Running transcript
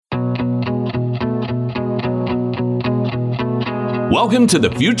Welcome to the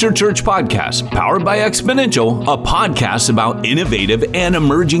Future Church Podcast, powered by Exponential, a podcast about innovative and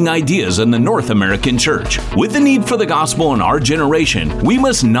emerging ideas in the North American church. With the need for the gospel in our generation, we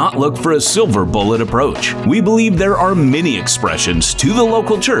must not look for a silver bullet approach. We believe there are many expressions to the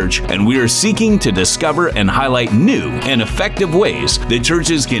local church, and we are seeking to discover and highlight new and effective ways that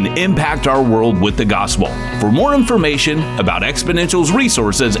churches can impact our world with the gospel. For more information about Exponential's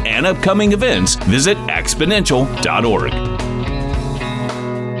resources and upcoming events, visit exponential.org.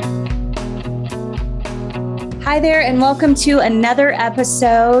 Hi there, and welcome to another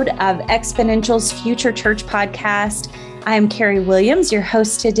episode of Exponential's Future Church Podcast. I am Carrie Williams, your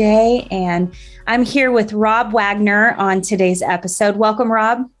host today, and I'm here with Rob Wagner on today's episode. Welcome,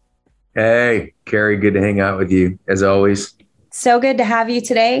 Rob. Hey, Carrie, good to hang out with you, as always. So good to have you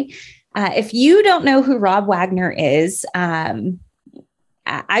today. If you don't know who Rob Wagner is,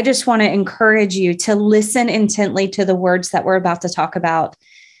 I just want to encourage you to listen intently to the words that we're about to talk about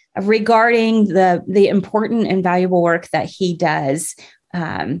regarding the important and valuable work that he does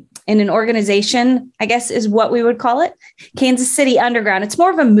in an organization, I guess is what we would call it, Kansas City Underground. It's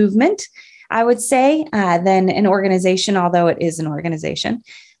more of a movement, I would say, than an organization, although it is an organization.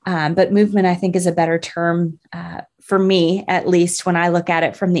 But movement, I think, is a better term for me, at least when I look at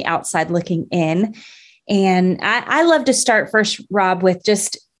it from the outside looking in. And I love to start first, Rob, with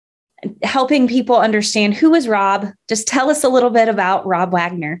just helping people understand who is Rob. Just tell us a little bit about Rob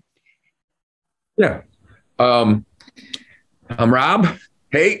Wagner. Yeah. I'm Rob.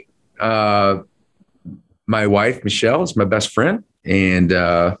 Hey, my wife, Michelle, is my best friend. And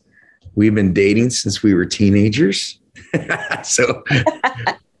we've been dating since we were teenagers. So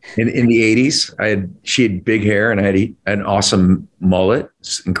in the 80s, she had big hair and I had an awesome mullet.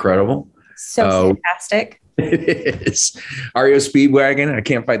 It's incredible. So fantastic. It is. REO Speedwagon. I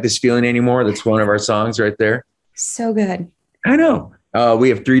Can't Fight This Feeling Anymore. That's one of our songs right there. So good. I know. We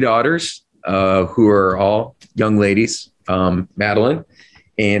have 3 daughters who are all young ladies. Madeline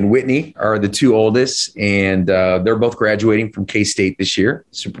and Whitney are the 2 oldest, and they're both graduating from K-State this year.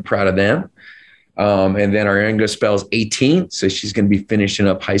 Super proud of them. And then our youngest Belle's 18, so she's going to be finishing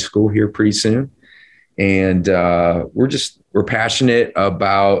up high school here pretty soon. And we're passionate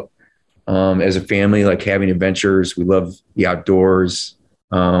about, as a family, like having adventures. We love the outdoors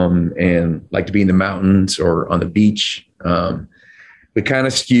and like to be in the mountains or on the beach. We kind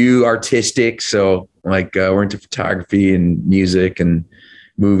of skew artistic. So like we're into photography and music and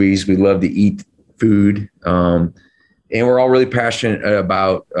movies. We love to eat food. And we're all really passionate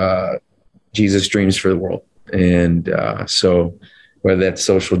about Jesus' dreams for the world. And so whether that's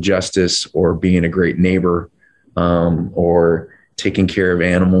social justice or being a great neighbor or taking care of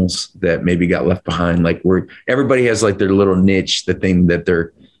animals that maybe got left behind. Like everybody has like their little niche, the thing that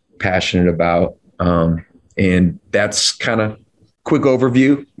they're passionate about. And that's kind of quick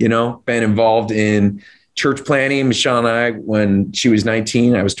overview, been involved in church planting. Michelle and I, when she was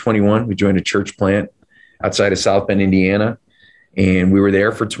 19, I was 21. We joined a church plant outside of South Bend, Indiana. And we were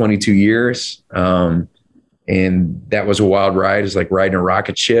there for 22 years. And that was a wild ride. It's like riding a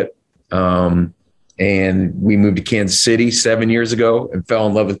rocket ship. And we moved to Kansas City 7 years ago and fell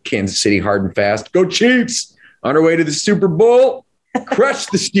in love with Kansas City hard and fast. Go Chiefs! On our way to the Super Bowl,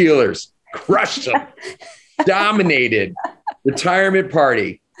 crushed the Steelers, crushed them, dominated, retirement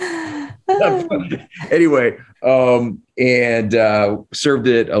party. Anyway, and served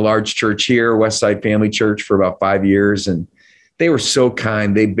at a large church here, Westside Family Church, for about 5 years. And they were so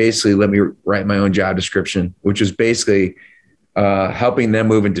kind. They basically let me write my own job description, which was basically helping them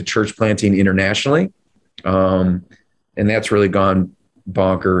move into church planting internationally. And that's really gone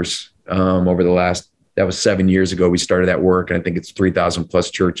bonkers over that was 7 years ago. We started that work. And I think it's 3,000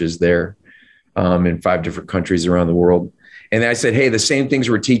 plus churches there in 5 different countries around the world. And I said, hey, the same things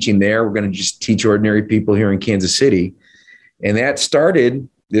we're teaching there, we're going to just teach ordinary people here in Kansas City. And that started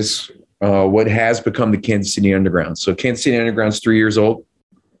this, what has become the Kansas City Underground. So Kansas City Underground is 3 years old.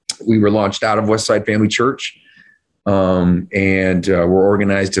 We were launched out of Westside Family Church. And we're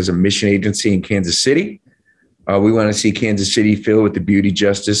organized as a mission agency in Kansas City. We want to see Kansas City filled with the beauty,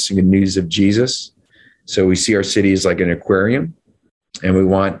 justice, and good news of Jesus. So we see our city as like an aquarium, and we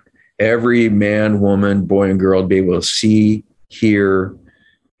want every man, woman, boy, and girl to be able to see, hear,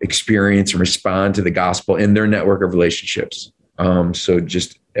 experience, and respond to the gospel in their network of relationships. So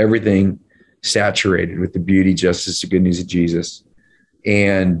just everything saturated with the beauty, justice, and good news of Jesus.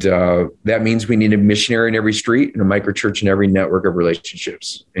 And that means we need a missionary in every street and a microchurch in every network of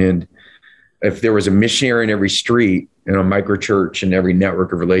relationships. And if there was a missionary in every street and a microchurch in every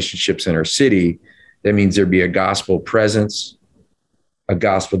network of relationships in our city, that means there'd be a gospel presence, a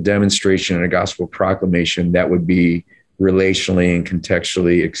gospel demonstration, and a gospel proclamation that would be relationally and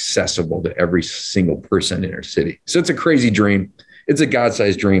contextually accessible to every single person in our city. So it's a crazy dream. It's a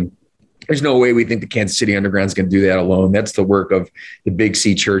God-sized dream. There's no way we think the Kansas City Underground is going to do that alone. That's the work of the Big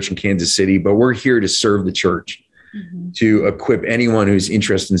C Church in Kansas City, but we're here to serve the church, to equip anyone who's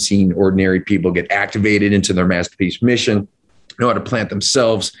interested in seeing ordinary people get activated into their masterpiece mission, know how to plant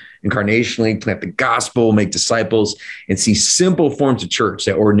themselves incarnationally, plant the gospel, make disciples, and see simple forms of church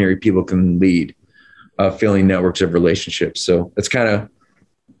that ordinary people can lead, filling networks of relationships. So that's kind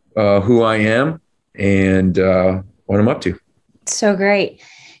of who I am and what I'm up to. So great.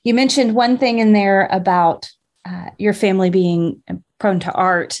 You mentioned one thing in there about your family being prone to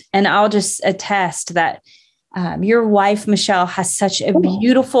art, and I'll just attest that your wife, Michelle, has such a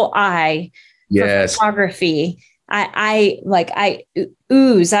beautiful eye for photography. I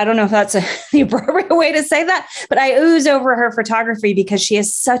ooze. I don't know if that's the appropriate way to say that, but I ooze over her photography because she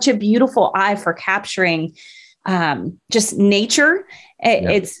has such a beautiful eye for capturing just nature.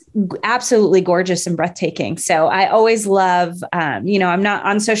 It's absolutely gorgeous and breathtaking. So I always love, I'm not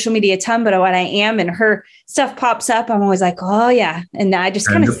on social media a ton, but when I am and her stuff pops up, I'm always like, oh yeah. And I just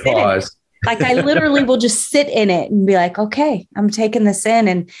kind of sit in it. Like I literally will just sit in it and be like, okay, I'm taking this in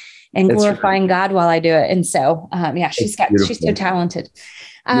and glorifying God while I do it. And so, she's so talented.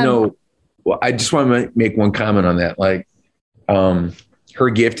 Well, I just want to make one comment on that. Like, her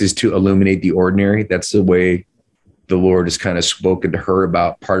gift is to illuminate the ordinary. That's the way the Lord has kind of spoken to her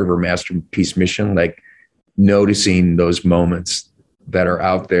about part of her masterpiece mission, like noticing those moments that are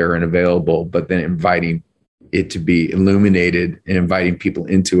out there and available, but then inviting it to be illuminated and inviting people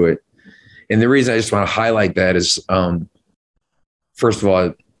into it. And the reason I just want to highlight that is, first of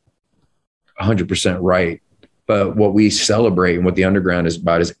all, 100% right. But what we celebrate and what the Underground is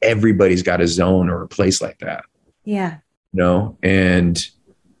about is everybody's got a zone or a place like that. Yeah. And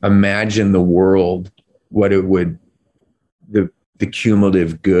imagine the world, what it would, the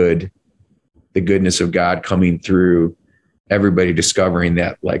cumulative good, the goodness of God coming through, everybody discovering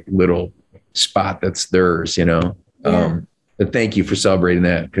that like little spot that's theirs, but thank you for celebrating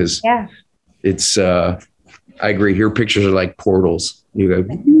that. Cause it's, I agree. Your pictures are like portals.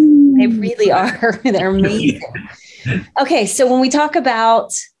 They really are. They're amazing. Okay. So when we talk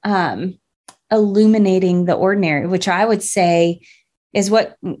about, illuminating the ordinary, which I would say is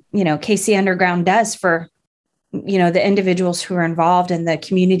what, KC Underground does for, the individuals who are involved and the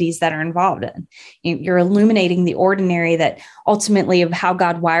communities that are involved in. You're illuminating the ordinary that ultimately of how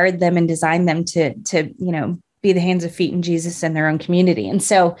God wired them and designed them to be the hands and feet in Jesus in their own community. And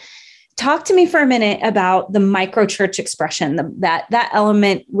so talk to me for a minute about the micro church expression, that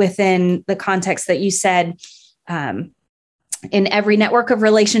element within the context that you said, in every network of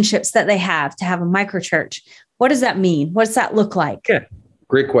relationships that they have to have a micro church. What does that mean? What does that look like? Yeah,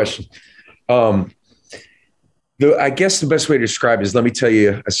 great question. I guess the best way to describe it is, let me tell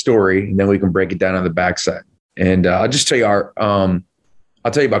you a story and then we can break it down on the backside. And I'll just tell you I'll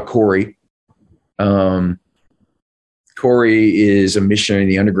tell you about Corey. Corey is a missionary in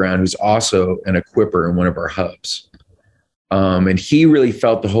the Underground who's also an equipper in one of our hubs. And he really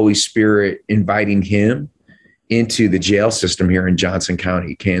felt the Holy Spirit inviting him into the jail system here in Johnson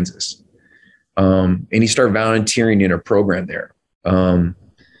County, Kansas. And he started volunteering in a program there.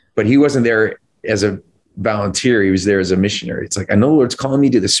 But he wasn't there as a volunteer. He was there as a missionary. It's like, I know the Lord's calling me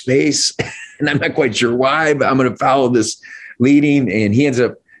to the space and I'm not quite sure why, but I'm going to follow this leading. And he ends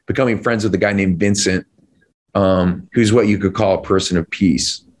up becoming friends with a guy named Vincent, who's what you could call a person of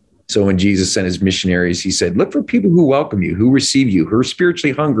peace. So when Jesus sent his missionaries, he said, look for people who welcome you, who receive you, who are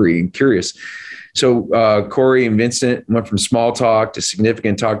spiritually hungry and curious. So Corey and Vincent went from small talk to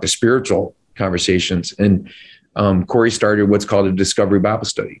significant talk to spiritual conversations. And Corey started what's called a Discovery Bible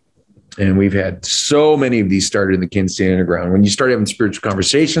Study. And we've had so many of these started in the Kansas City Underground. When you start having spiritual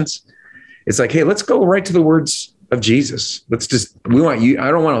conversations, it's like, hey, let's go right to the words of Jesus. I don't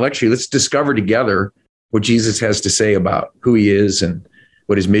want to lecture you. Let's discover together what Jesus has to say about who he is and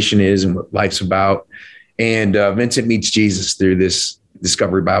what his mission is and what life's about. And Vincent meets Jesus through this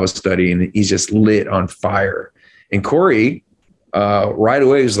Discovery Bible Study, and he's just lit on fire. And Corey right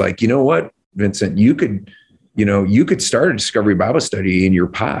away was like, you know what, Vincent, you could start a Discovery Bible Study in your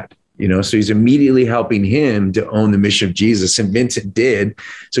pod. So he's immediately helping him to own the mission of Jesus. And Vincent did.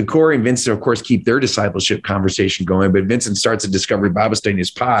 So Corey and Vincent, of course, keep their discipleship conversation going. But Vincent starts a Discovery Bible Study in his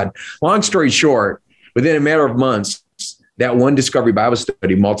pod. Long story short, within a matter of months, that one Discovery Bible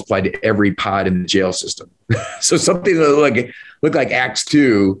Study multiplied to every pod in the jail system. So something that looked like Acts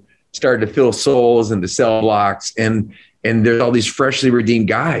 2 started to fill souls in the cell blocks. And there's all these freshly redeemed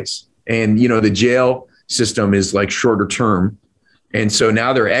guys. And, the jail system is like shorter term. And so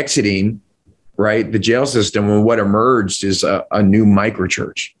now they're exiting, right? The jail system, and what emerged is a new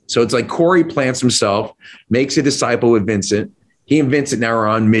microchurch. So it's like Corey plants himself, makes a disciple with Vincent. He and Vincent now are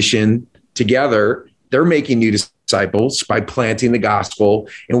on mission together. They're making new disciples by planting the gospel.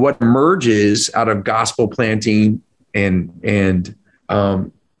 And what emerges out of gospel planting and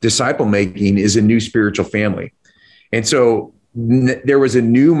disciple making is a new spiritual family. And so there was a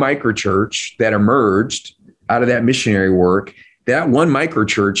new microchurch that emerged out of that missionary work. That one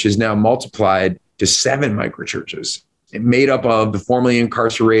microchurch is now multiplied to 7 microchurches, made up of the formerly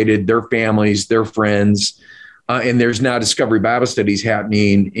incarcerated, their families, their friends. And there's now Discovery Bible Studies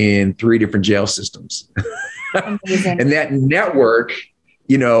happening in 3 different jail systems. And that network,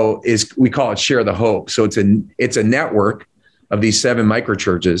 we call it Share the Hope. So it's a network of these 7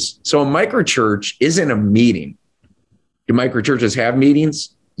 microchurches. So a microchurch isn't a meeting. Do microchurches have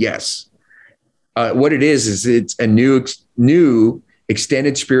meetings? Yes. What it is it's a new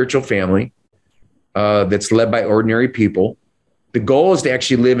extended spiritual family that's led by ordinary people. The goal is to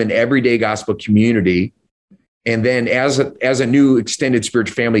actually live in everyday gospel community. And then as a new extended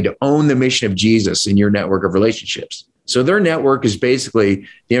spiritual family, to own the mission of Jesus in your network of relationships. So their network is basically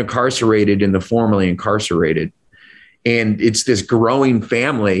the incarcerated and the formerly incarcerated. And it's this growing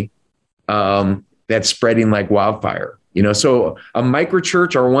family that's spreading like wildfire. So a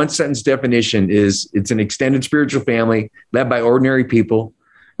microchurch, our one sentence definition is it's an extended spiritual family led by ordinary people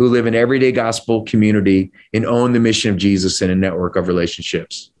who live in everyday gospel community and own the mission of Jesus in a network of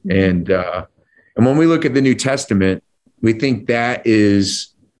relationships. And when we look at the New Testament, we think that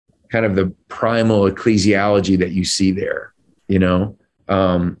is kind of the primal ecclesiology that you see there.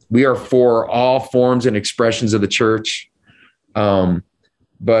 We are for all forms and expressions of the church.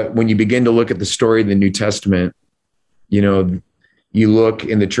 But when you begin to look at the story of the New Testament, you look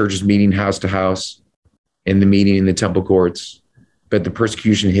in the churches meeting house to house and the meeting in the temple courts, but the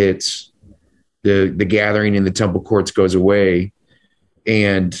persecution hits, the gathering in the temple courts goes away.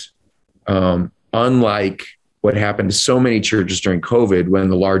 And unlike what happened to so many churches during COVID, when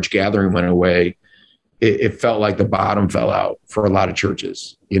the large gathering went away, it felt like the bottom fell out for a lot of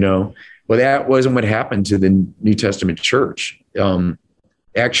churches, Well, that wasn't what happened to the New Testament church.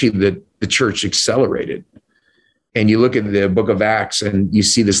 Actually, the church accelerated. And you look at the book of Acts and you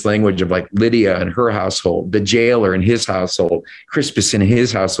see this language of like Lydia and her household, the jailer in his household, Crispus in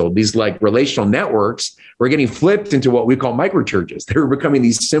his household. These like relational networks were getting flipped into what we call microchurches. They were becoming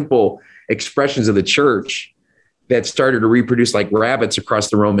these simple expressions of the church that started to reproduce like rabbits across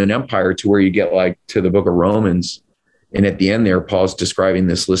the Roman Empire, to where you get like to the book of Romans. And at the end there, Paul's describing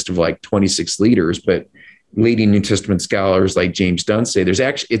this list of like 26 leaders, but leading New Testament scholars like James Dunn say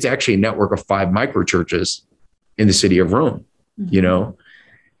it's actually a network of 5 microchurches in the city of Rome,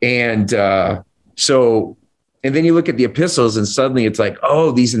 And then you look at the epistles and suddenly it's like,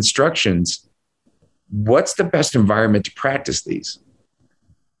 oh, these instructions, what's the best environment to practice these?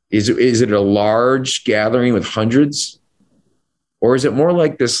 Is it a large gathering with hundreds? Or is it more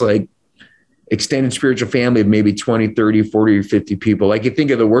like this like extended spiritual family of maybe 20, 30, 40, or 50 people? Like you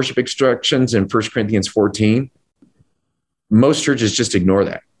think of the worship instructions in 1 Corinthians 14, most churches just ignore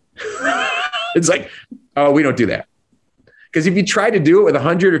that. It's like, oh, we don't do that. Because if you try to do it with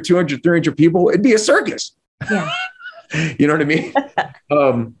 100 or 200, 300 people, it'd be a circus. Yeah. You know what I mean?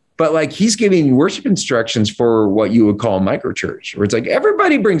 But like he's giving worship instructions for what you would call a microchurch, where it's like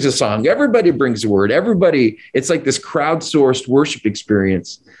everybody brings a song, everybody brings a word, it's like this crowdsourced worship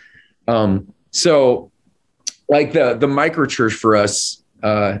experience. So like the microchurch for us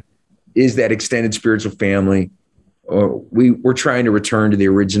is that extended spiritual family. We're trying to return to the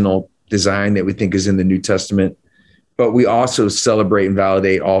original design that we think is in the New Testament, but we also celebrate and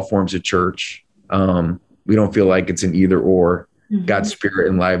validate all forms of church. We don't feel like it's an either or. Mm-hmm. God's Spirit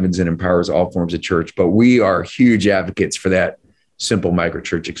enlivens and empowers all forms of church, but we are huge advocates for that simple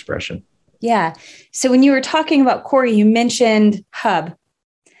microchurch expression. Yeah. So when you were talking about Corey, you mentioned Hub.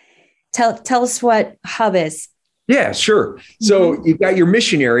 Tell us what Hub is. Yeah, sure. Mm-hmm. So you've got your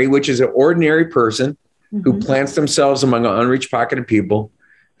missionary, which is an ordinary person who plants themselves among an unreached pocket of people.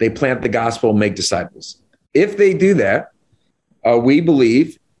 They plant the gospel, make disciples. If they do that, we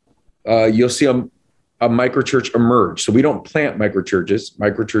believe you'll see a microchurch emerge. So we don't plant microchurches.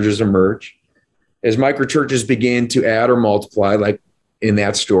 Microchurches emerge. As microchurches begin to add or multiply, like in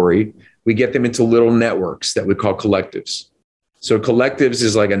that story, we get them into little networks that we call collectives. So collectives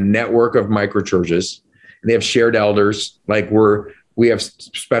is like a network of microchurches, and they have shared elders. Like we have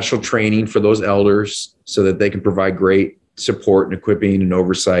special training for those elders so that they can provide great support and equipping and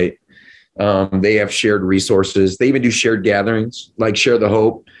oversight. They have shared resources. They even do shared gatherings, like Share the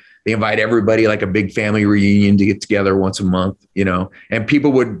Hope. They invite everybody, like a big family reunion, to get together once a month, and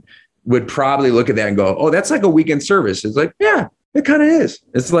people would would probably look at that and go, oh, that's like a weekend service. It's like, yeah, it kind of is.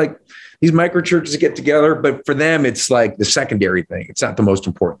 It's like these micro churches get together, but for them, it's like the secondary thing. It's not the most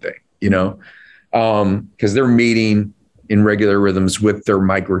important thing, because they're meeting in regular rhythms with their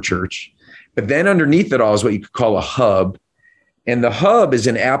micro church. But then underneath it all is what you could call a hub. And the hub is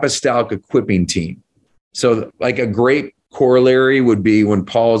an apostolic equipping team. So like a great corollary would be when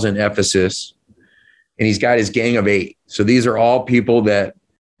Paul's in Ephesus and he's got his gang of 8. So these are all people that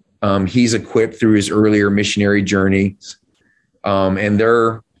he's equipped through his earlier missionary journeys. And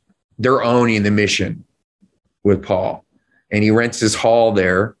they're owning the mission with Paul. And he rents his hall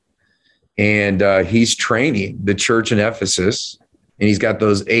there. And he's training the church in Ephesus. And he's got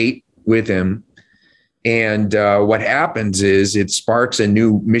those 8 with him. And what happens is it sparks a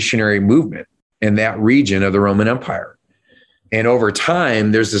new missionary movement in that region of the Roman Empire. And over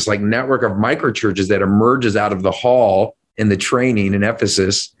time, there's this like network of microchurches that emerges out of the hall and the training in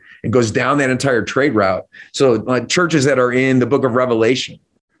Ephesus and goes down that entire trade route. So like churches that are in the book of Revelation,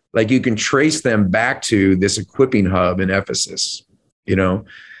 like you can trace them back to this equipping hub in Ephesus,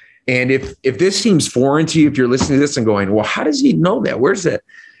 And if this seems foreign to you, if you're listening to this and going, well, how does he know that? Where's that?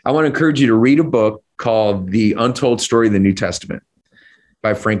 I want to encourage you to read a book called The Untold Story of the New Testament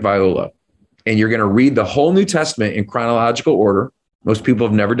by Frank Viola. And you're going to read the whole New Testament in chronological order. Most people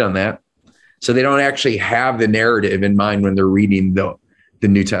have never done that. So they don't actually have the narrative in mind when they're reading the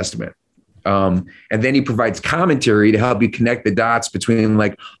New Testament. And then he provides commentary to help you connect the dots between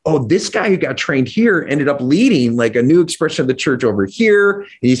like, oh, this guy who got trained here ended up leading like a new expression of the church over here.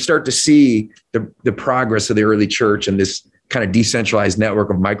 And you start to see the progress of the early church and this kind of decentralized network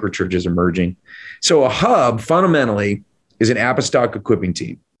of microchurches emerging. So a hub fundamentally is an apostolic equipping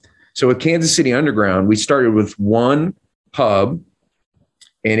team. So with Kansas City Underground, we started with one hub,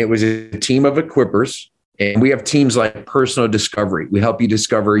 and it was a team of equippers. And we have teams like personal discovery. We help you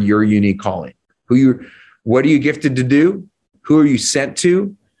discover your unique calling. What are you gifted to do? Who are you sent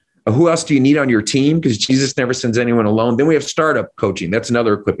to? Who else do you need on your team? Because Jesus never sends anyone alone. Then we have startup coaching. That's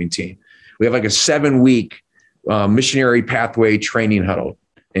another equipping team. We have like a 7-week missionary pathway training huddle,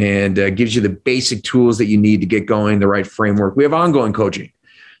 and gives you the basic tools that you need to get going, the right framework. We have ongoing coaching.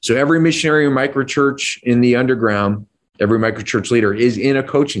 So every missionary microchurch in the underground, every microchurch leader is in a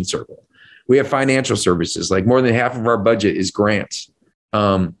coaching circle. We have financial services. Like more than half of our budget is grants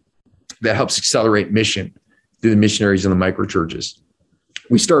that helps accelerate mission through the missionaries in the microchurches.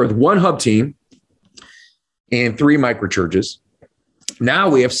 We start with one hub team and 3 microchurches. Now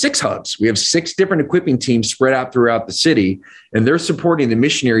we have 6 hubs. We have 6 different equipping teams spread out throughout the city, and they're supporting the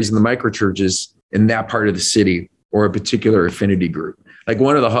missionaries in the microchurches in that part of the city or a particular affinity group. Like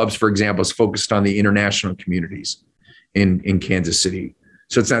one of the hubs, for example, is focused on the international communities in Kansas City.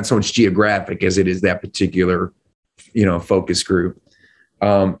 So it's not so much geographic as it is that particular, focus group.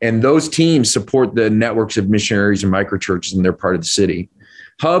 And those teams support the networks of missionaries and microchurches in their part of the city.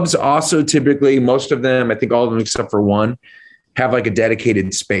 Hubs also typically, most of them, I think all of them except for one, have like a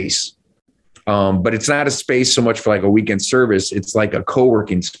dedicated space. But it's not a space so much for like a weekend service. It's like a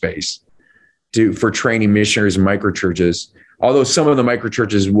co-working space for training missionaries and microchurches. Although some of the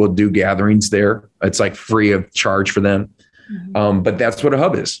microchurches will do gatherings there. It's like free of charge for them. Mm-hmm. But that's what a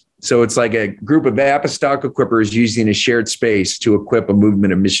hub is. So it's like a group of apostolic equippers using a shared space to equip a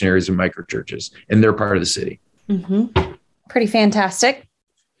movement of missionaries and microchurches in their part of the city. Mm-hmm. Pretty fantastic.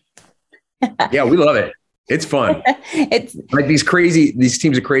 Yeah, we love it. It's fun. It's like these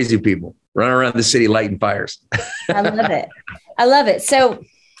teams of crazy people running around the city lighting fires. I love it. So,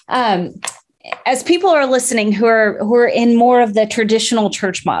 as people are listening who are in more of the traditional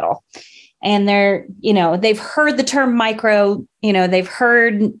church model, and they've heard the term micro, they've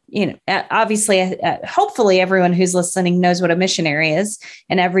heard, obviously, hopefully everyone who's listening knows what a missionary is,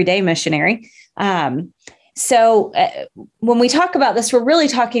 an everyday missionary. So when we talk about this, we're really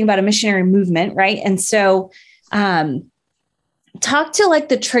talking about a missionary movement, right? And so talk to like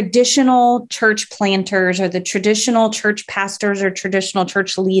the traditional church planters or the traditional church pastors or traditional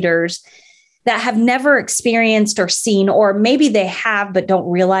church leaders that have never experienced or seen, or maybe they have, but don't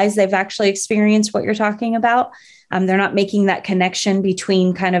realize they've actually experienced what you're talking about. They're not making that connection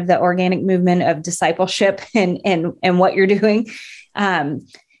between kind of the organic movement of discipleship and what you're doing.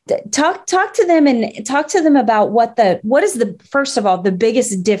 Talk to them and talk to them about what is first of all, the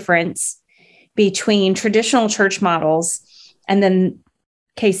biggest difference between traditional church models and then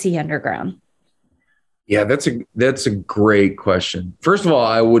KC Underground. Yeah, that's a great question. First of all,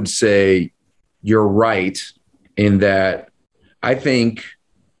 I would say you're right in that I think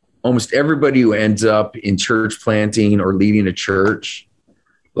almost everybody who ends up in church planting or leading a church,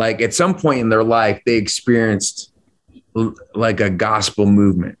 like at some point in their life, they experienced like a gospel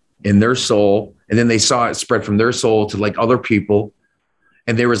movement, in their soul. And then they saw it spread from their soul to like other people.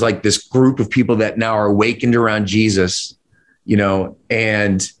 And there was like this group of people that now are awakened around Jesus, you know,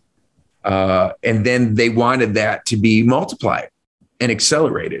 and then they wanted that to be multiplied and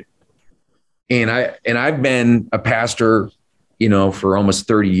accelerated. And I've been a pastor, you know, for almost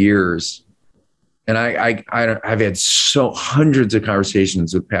 30 years. And I've had hundreds of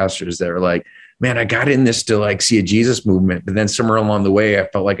conversations with pastors that are like, man, I got in this to like see a Jesus movement, but then somewhere along the way, I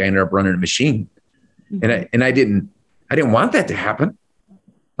felt like I ended up running a machine. Mm-hmm. And I didn't want that to happen.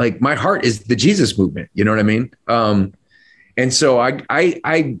 Like my heart is the Jesus movement. You know what I mean? And so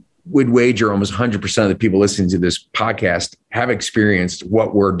I would wager almost 100% of the people listening to this podcast have experienced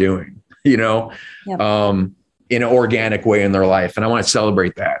what we're doing, you know, yep. In an organic way in their life. And I want to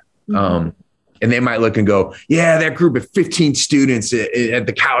celebrate that. Mm-hmm. And they might look and go, yeah, that group of 15 students at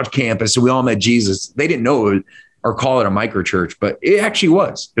the college campus, so we all met Jesus. They didn't know it or call it a micro church, but it actually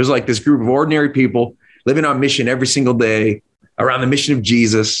was. It was like this group of ordinary people living on mission every single day around the mission of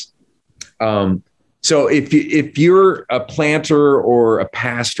Jesus. So if you're a planter or a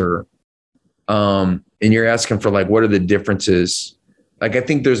pastor, and you're asking for like, what are the differences? Like, I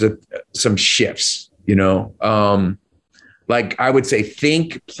think there's some shifts, you know, like I would say,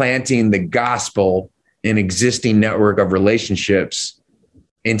 think planting the gospel in existing network of relationships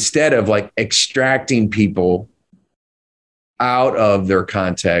instead of like extracting people out of their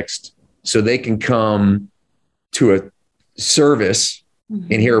context so they can come to a service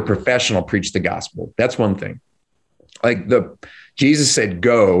and hear a professional preach the gospel. That's one thing. Like Jesus said,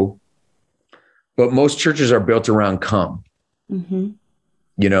 go, but most churches are built around come,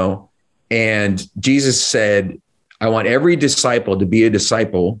 you know, and Jesus said, I want every disciple to be a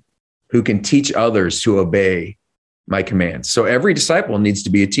disciple who can teach others to obey my commands. So every disciple needs to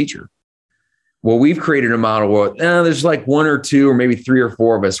be a teacher. Well, we've created a model where there's like one or two or maybe three or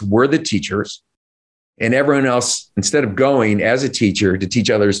four of us. We're the teachers. And everyone else, instead of going as a teacher to teach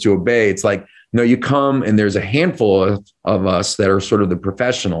others to obey, it's like, no, you come and there's a handful of us that are sort of the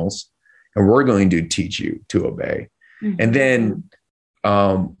professionals, and we're going to teach you to obey. Mm-hmm. And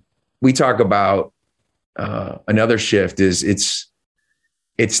then we talk about another shift is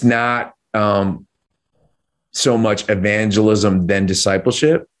it's not so much evangelism than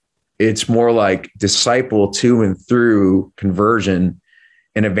discipleship. It's more like disciple to and through conversion.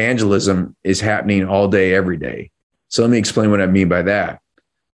 And evangelism is happening all day, every day. So let me explain what I mean by that.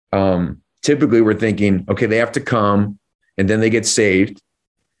 Typically, we're thinking, okay, they have to come and then they get saved.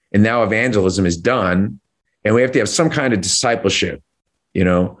 And now evangelism is done. And we have to have some kind of discipleship, you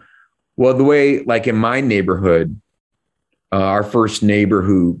know? Well, the way, like in my neighborhood, our first neighbor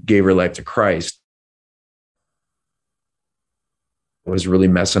who gave her life to Christ was really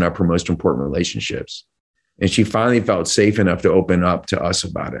messing up her most important relationships. And she finally felt safe enough to open up to us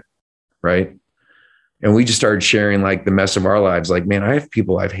about it. Right. And we just started sharing like the mess of our lives. Like, man, I have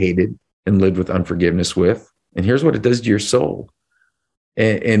people I've hated and lived with unforgiveness with. And here's what it does to your soul.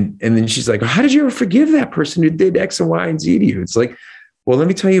 And then she's like, how did you ever forgive that person who did X and Y and Z to you? It's like, well, let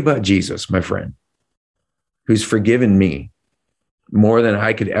me tell you about Jesus, my friend, who's forgiven me more than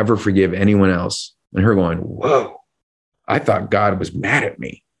I could ever forgive anyone else. And her going, whoa, I thought God was mad at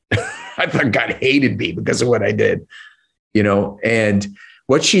me. I thought God hated me because of what I did, you know? And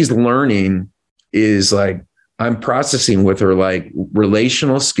what she's learning is like, I'm processing with her, like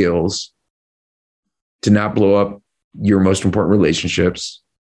relational skills to not blow up your most important relationships.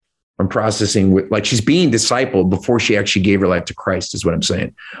 I'm processing with, like, she's being discipled before she actually gave her life to Christ, is what I'm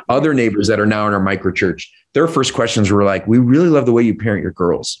saying. Other neighbors that are now in our micro church, their first questions were like, we really love the way you parent your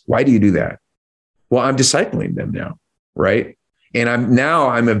girls. Why do you do that? Well, I'm discipling them now. Right. And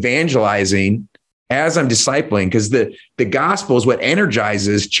I'm evangelizing as I'm discipling, because the gospel is what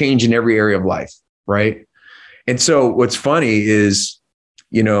energizes change in every area of life. Right. And so what's funny is,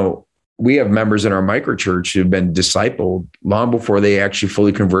 you know, we have members in our micro church who've been discipled long before they actually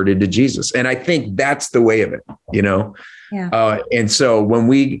fully converted to Jesus. And I think that's the way of it, you know? Yeah. And so when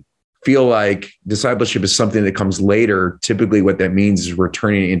we feel like discipleship is something that comes later, typically what that means is we're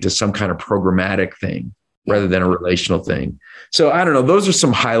turning it into some kind of programmatic thing rather than a relational thing. So I don't know. Those are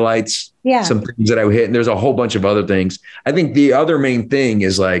some highlights, some things that I would hit. And there's a whole bunch of other things. I think the other main thing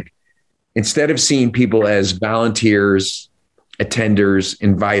is like, instead of seeing people as volunteers, attenders,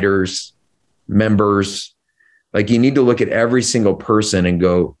 inviters, members, like you need to look at every single person and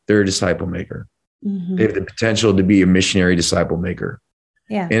go, they're a disciple maker. Mm-hmm. They have the potential to be a missionary disciple maker.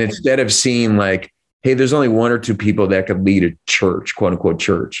 Yeah. And instead of seeing like, hey, there's only one or two people that could lead a church, quote unquote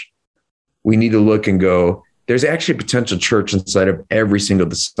church, we need to look and go, there's actually a potential church inside of every single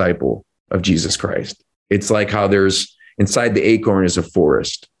disciple of Jesus Christ. It's like how there's inside the acorn is a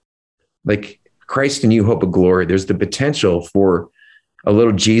forest. like Christ in you, hope of glory. There's the potential for a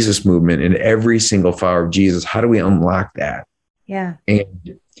little Jesus movement in every single follower of Jesus. How do we unlock that? Yeah.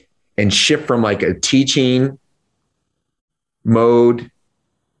 And shift from like a teaching mode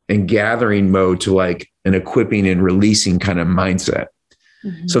and gathering mode to like an equipping and releasing kind of mindset.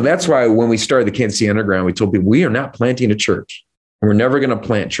 Mm-hmm. So that's why when we started the Kansas City Underground, we told people we are not planting a church. We're never going to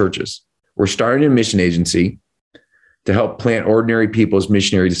plant churches. We're starting a mission agency to help plant ordinary people as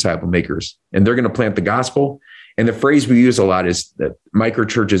missionary disciple makers. And they're going to plant the gospel. And the phrase we use a lot is that micro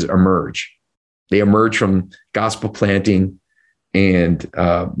churches emerge. They emerge from gospel planting and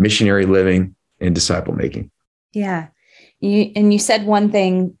missionary living and disciple making. Yeah. You said one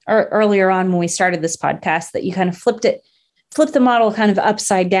thing earlier on when we started this podcast that you kind of flipped the model kind of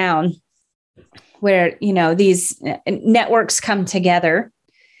upside down, where, these networks come together.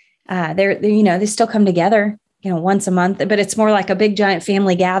 They still come together, once a month, but it's more like a big giant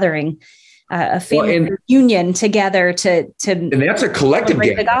family gathering, a family reunion together and that's a collective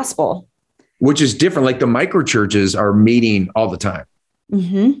gathering, the gospel, which is different. Like the micro churches are meeting all the time.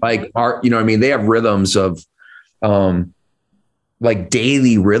 Mm-hmm. Like they have rhythms of, like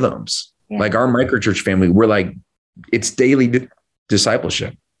daily rhythms. Yeah. Like our microchurch family, we're like, it's daily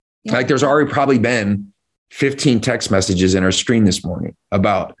discipleship. Yeah. Like there's already probably been 15 text messages in our stream this morning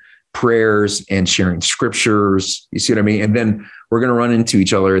about prayers and sharing scriptures. You see what I mean? And then we're going to run into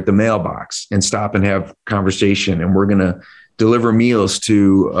each other at the mailbox and stop and have conversation. And we're going to deliver meals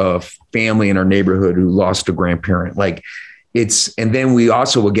to a family in our neighborhood who lost a grandparent. And then we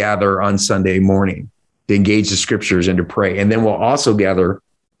also will gather on Sunday morning to engage the scriptures and to pray. And then we'll also gather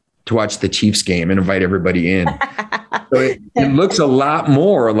to watch the Chiefs game and invite everybody in. So it looks a lot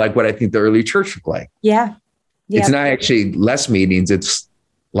more like what I think the early church looked like. Yeah. It's not actually less meetings, it's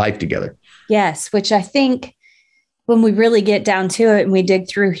life together. Yes, which I think when we really get down to it and we dig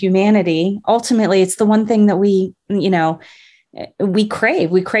through humanity, ultimately it's the one thing that we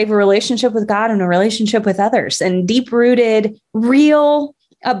crave. We crave a relationship with God and a relationship with others, and deep-rooted, real,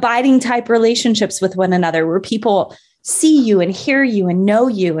 abiding type relationships with one another, where people see you and hear you and know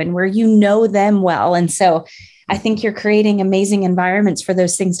you, and where you know them well. And so I think you're creating amazing environments for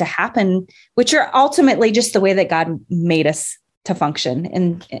those things to happen, which are ultimately just the way that God made us to function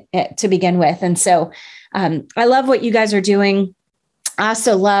and to begin with. And so I love what you guys are doing. I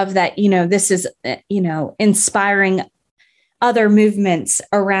also love that, this is, inspiring other movements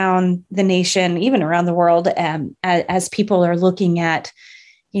around the nation, even around the world, as people are looking at,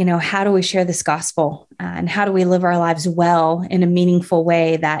 how do we share this gospel and how do we live our lives well in a meaningful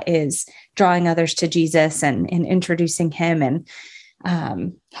way that is drawing others to Jesus and introducing him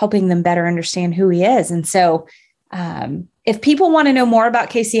and helping them better understand who he is. And so if people want to know more about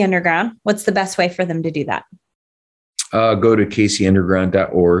KC Underground, what's the best way for them to do that? Go to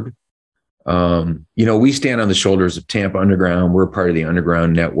kcunderground.org. We stand on the shoulders of Tampa Underground. We're part of the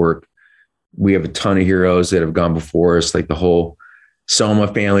Underground Network. We have a ton of heroes that have gone before us, like the whole Soma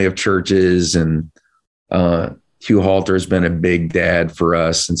family of churches, and Hugh Halter has been a big dad for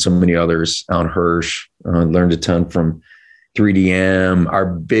us, and so many others. Alan Hirsch, learned a ton from 3DM. Our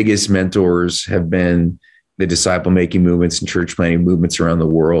biggest mentors have been the disciple-making movements and church planting movements around the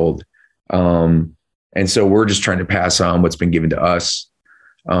world. And so we're just trying to pass on what's been given to us.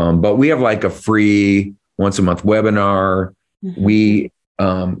 But we have like a free once a month webinar. Mm-hmm. We,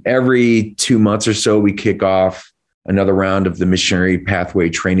 every 2 months or so, we kick off another round of the Missionary Pathway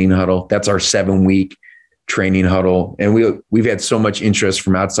Training Huddle. That's our 7-week training huddle. And we've had so much interest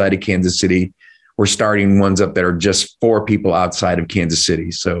from outside of Kansas City. We're starting ones up that are just for people outside of Kansas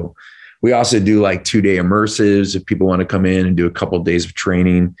City. So we also do like 2-day immersives if people want to come in and do a couple of days of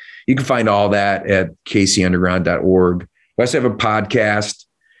training. You can find all that at kcunderground.org. We also have a podcast,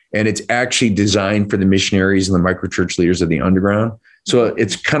 and it's actually designed for the missionaries and the microchurch leaders of the underground. So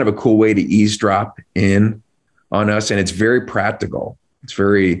it's kind of a cool way to eavesdrop in on us. And it's very practical. It's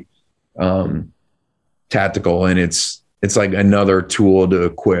very tactical. And it's like another tool to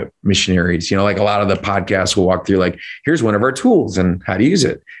equip missionaries. Like a lot of the podcasts will walk through, like, here's one of our tools and how to use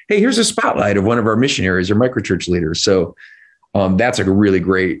it. Hey, here's a spotlight of one of our missionaries or microchurch leaders. So that's like a really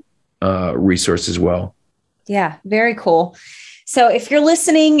great resource as well. Yeah, very cool. So if you're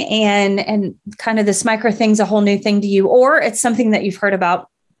listening and kind of this micro thing's a whole new thing to you, or it's something that you've heard about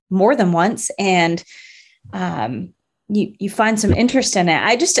more than once, and you find some interest in it,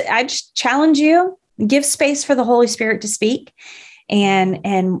 I just challenge you, give space for the Holy Spirit to speak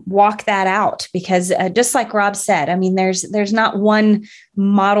and walk that out. Because just like Rob said, I mean, there's not one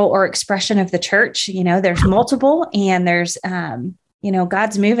model or expression of the church, there's multiple, and there's,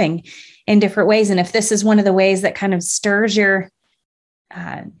 God's moving in different ways. And if this is one of the ways that kind of stirs your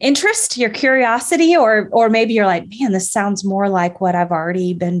interest, your curiosity, or maybe you're like, man, this sounds more like what I've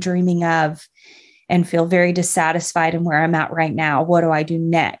already been dreaming of and feel very dissatisfied in where I'm at right now. What do I do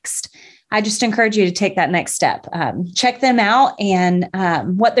next? I just encourage you to take that next step. Check them out and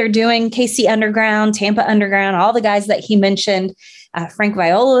what they're doing. KC Underground, Tampa Underground, all the guys that he mentioned, Frank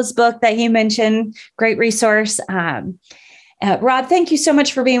Viola's book that he mentioned, great resource. Rob, thank you so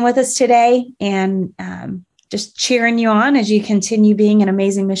much for being with us today and just cheering you on as you continue being an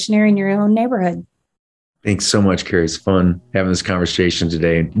amazing missionary in your own neighborhood. Thanks so much, Carrie. It's fun having this conversation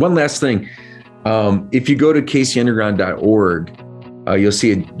today. One last thing. If you go to kcunderground.org, you'll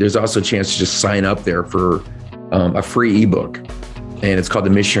see there's also a chance to just sign up there for a free ebook, and it's called the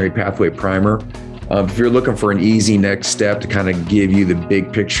Missionary Pathway Primer. If you're looking for an easy next step to kind of give you the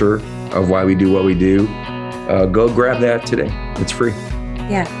big picture of why we do what we do, go grab that today. It's free.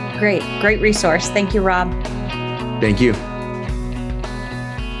 Yeah, great resource. Thank you, Rob. Thank you.